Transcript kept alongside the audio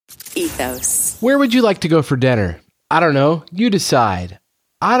Ethos. Where would you like to go for dinner? I don't know. You decide.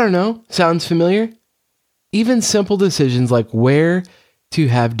 I don't know. Sounds familiar? Even simple decisions like where to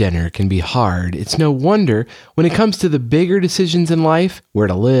have dinner can be hard. It's no wonder when it comes to the bigger decisions in life, where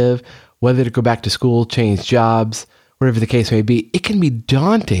to live, whether to go back to school, change jobs, whatever the case may be, it can be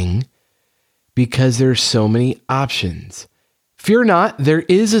daunting because there's so many options. Fear not, there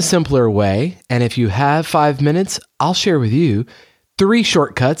is a simpler way, and if you have 5 minutes, I'll share with you 3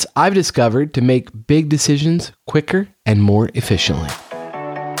 shortcuts I've discovered to make big decisions quicker and more efficiently.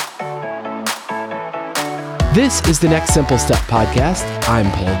 This is the Next Simple Step podcast.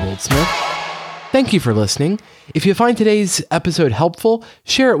 I'm Paul Goldsmith. Thank you for listening. If you find today's episode helpful,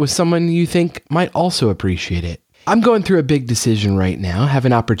 share it with someone you think might also appreciate it. I'm going through a big decision right now, have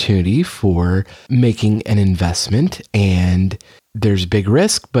an opportunity for making an investment, and there's big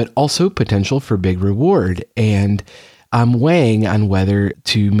risk, but also potential for big reward. And I'm weighing on whether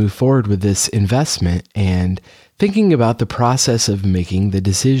to move forward with this investment and thinking about the process of making the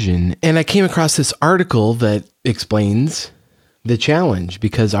decision. And I came across this article that explains the challenge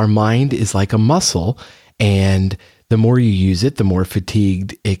because our mind is like a muscle, and the more you use it, the more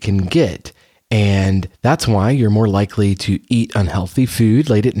fatigued it can get. And that's why you're more likely to eat unhealthy food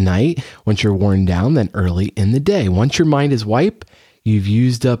late at night once you're worn down than early in the day. Once your mind is wiped, you've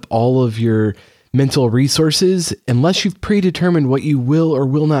used up all of your mental resources. Unless you've predetermined what you will or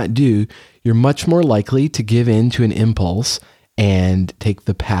will not do, you're much more likely to give in to an impulse and take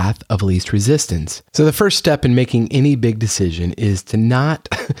the path of least resistance. So the first step in making any big decision is to not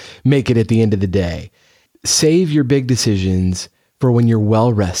make it at the end of the day. Save your big decisions for when you're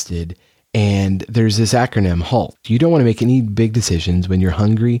well rested. And there's this acronym, HALT. You don't want to make any big decisions when you're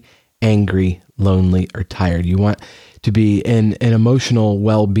hungry, angry, lonely, or tired. You want to be in an emotional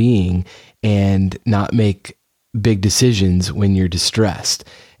well-being and not make big decisions when you're distressed.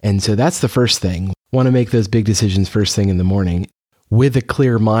 And so that's the first thing. Want to make those big decisions first thing in the morning with a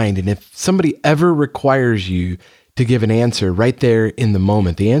clear mind. And if somebody ever requires you to give an answer right there in the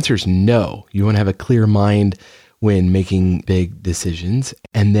moment, the answer is no. You want to have a clear mind when making big decisions.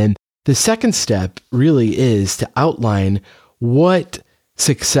 And then the second step really is to outline what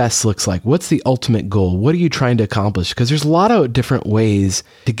success looks like. What's the ultimate goal? What are you trying to accomplish? Because there's a lot of different ways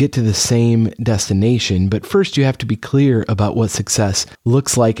to get to the same destination. But first, you have to be clear about what success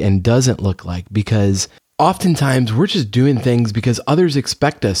looks like and doesn't look like. Because oftentimes we're just doing things because others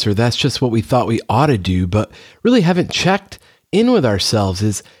expect us, or that's just what we thought we ought to do, but really haven't checked in with ourselves.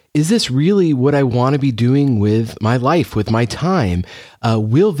 Is this really what I want to be doing with my life, with my time?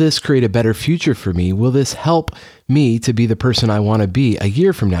 Will this create a better future for me? Will this help me to be the person I want to be a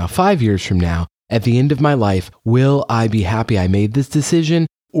year from now, 5 years from now? At the end of my life, will I be happy I made this decision,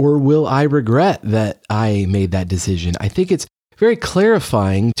 or will I regret that I made that decision? I think it's very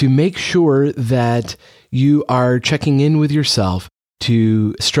clarifying to make sure that you are checking in with yourself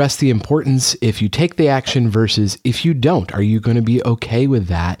to stress the importance if you take the action versus if you don't. Are you going to be okay with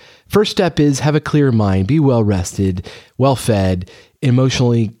that? First step is have a clear mind, be well rested, well fed,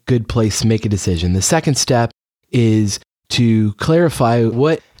 emotionally good place to make a decision. The second step is to clarify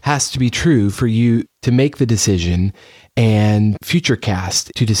what has to be true for you to make the decision and future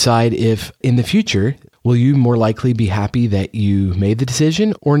cast to decide if in the future, will you more likely be happy that you made the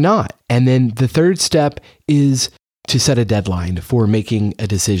decision or not? And then the third step is to set a deadline for making a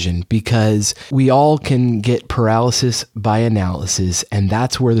decision, because we all can get paralysis by analysis. And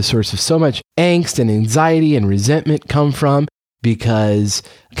that's where the source of so much angst and anxiety and resentment come from, because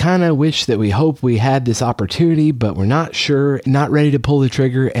kind of wish that we hope we had this opportunity, but we're not sure, not ready to pull the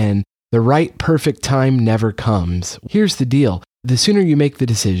trigger, and the right perfect time never comes. Here's the deal. The sooner you make the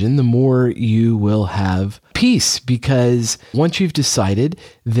decision, the more you will have peace, because once you've decided,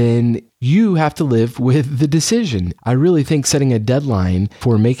 then you have to live with the decision. I really think setting a deadline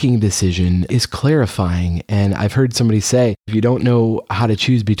for making a decision is clarifying. And I've heard somebody say, if you don't know how to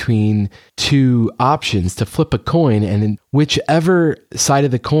choose between 2 options, to flip a coin, and in whichever side of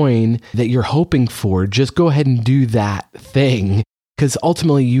the coin that you're hoping for, just go ahead and do that thing. Because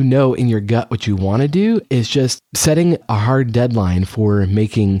ultimately, you know in your gut what you want to do. Is just setting a hard deadline for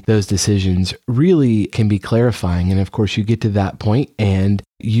making those decisions really can be clarifying. And of course, you get to that point and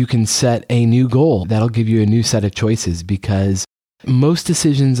you can set a new goal. That'll give you a new set of choices, because most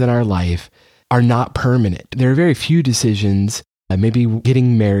decisions in our life are not permanent. There are very few decisions, maybe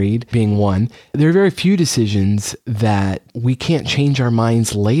getting married being one. There are very few decisions that we can't change our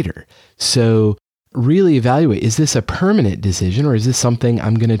minds later. So really evaluate, is this a permanent decision, or is this something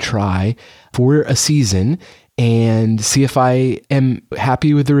I'm going to try for a season and see if I am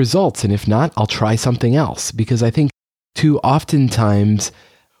happy with the results? And if not, I'll try something else. Because I think too oftentimes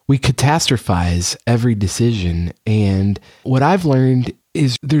we catastrophize every decision. And what I've learned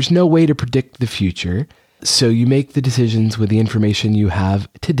is there's no way to predict the future. So you make the decisions with the information you have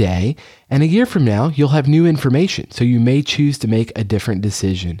today. And a year from now, you'll have new information. So you may choose to make a different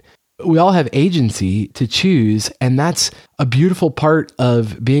decision. We all have agency to choose, and that's a beautiful part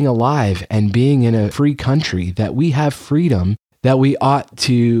of being alive and being in a free country, that we have freedom that we ought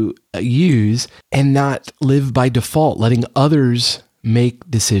to use and not live by default, letting others make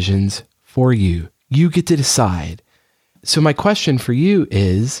decisions for you. You get to decide. So my question for you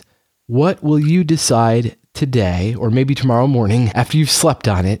is, what will you decide today, or maybe tomorrow morning after you've slept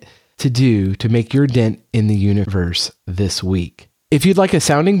on it, to do to make your dent in the universe this week? If you'd like a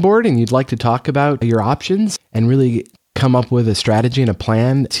sounding board and you'd like to talk about your options and really come up with a strategy and a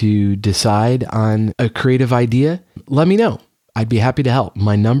plan to decide on a creative idea, let me know. I'd be happy to help.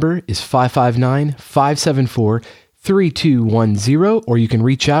 My number is 559-574-3210, or you can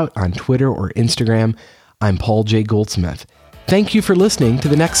reach out on Twitter or Instagram. I'm Paul J. Goldsmith. Thank you for listening to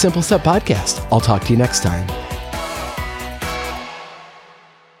the Next Simple Step podcast. I'll talk to you next time.